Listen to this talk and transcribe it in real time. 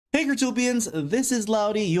Hey Cryptopians, this is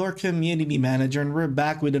Laudie, your community manager, and we're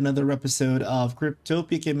back with another episode of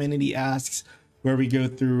Cryptopia Community Asks, where we go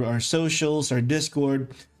through our socials, our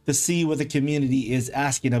Discord, to see what the community is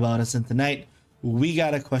asking about us. And tonight, we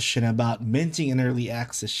got a question about minting an early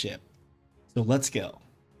access ship. So let's go.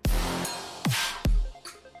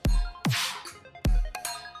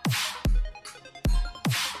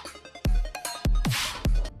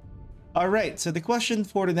 All right, so the question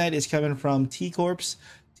for tonight is coming from T-Corps.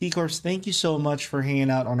 T-Corps, thank you so much for hanging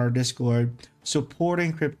out on our Discord,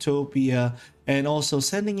 supporting Cryptopia, and also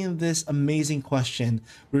sending in this amazing question.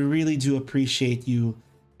 We really do appreciate you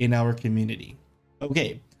in our community.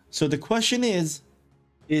 Okay, so the question is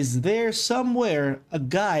there somewhere a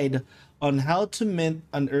guide on how to mint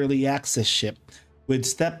an early access ship with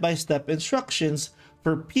step-by-step instructions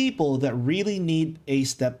for people that really need a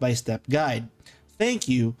step-by-step guide? Thank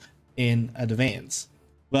you in advance.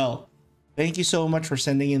 Well, thank you so much for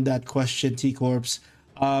sending in that question, T-Corps.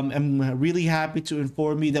 I'm really happy to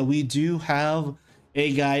inform you that we do have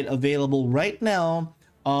a guide available right now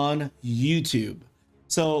on YouTube.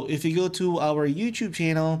 So if you go to our YouTube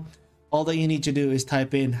channel, all that you need to do is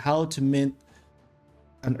type in how to mint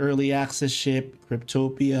an early access ship,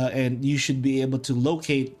 Cryptopia, and you should be able to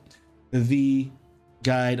locate the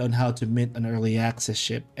guide on how to mint an early access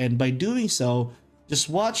ship. And by doing so, just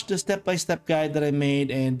watch the step-by-step guide that I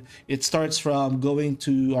made, and it starts from going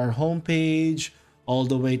to our homepage all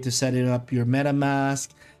the way to setting up your MetaMask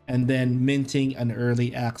and then minting an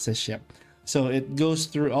early access ship. So it goes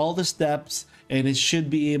through all the steps, and it should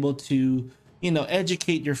be able to,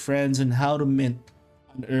 educate your friends on how to mint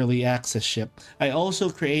an early access ship. I also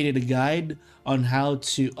created a guide on how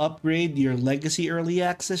to upgrade your legacy early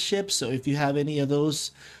access ship. So if you have any of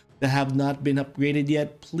those that have not been upgraded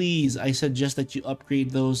yet, please, I suggest that you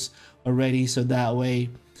upgrade those already, so that way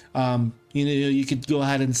you could go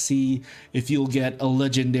ahead and see if you'll get a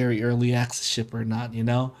legendary early access ship or not.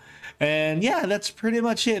 And yeah, that's pretty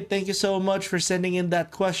much it. Thank you so much for sending in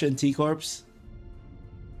that question, T-Corps.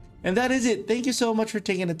 And that is it. Thank you so much for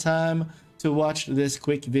taking the time to watch this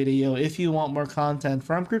quick video. If you want more content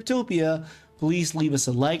from Cryptopia, please leave us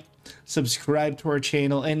a like, subscribe to our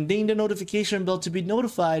channel, and ding the notification bell to be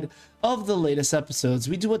notified of the latest episodes.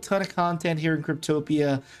 We do a ton of content here in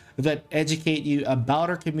Cryptopia that educate you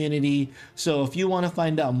about our community. So if you want to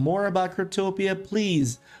find out more about Cryptopia,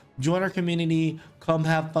 please join our community, come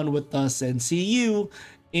have fun with us, and see you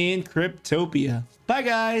in Cryptopia. Bye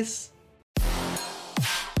guys!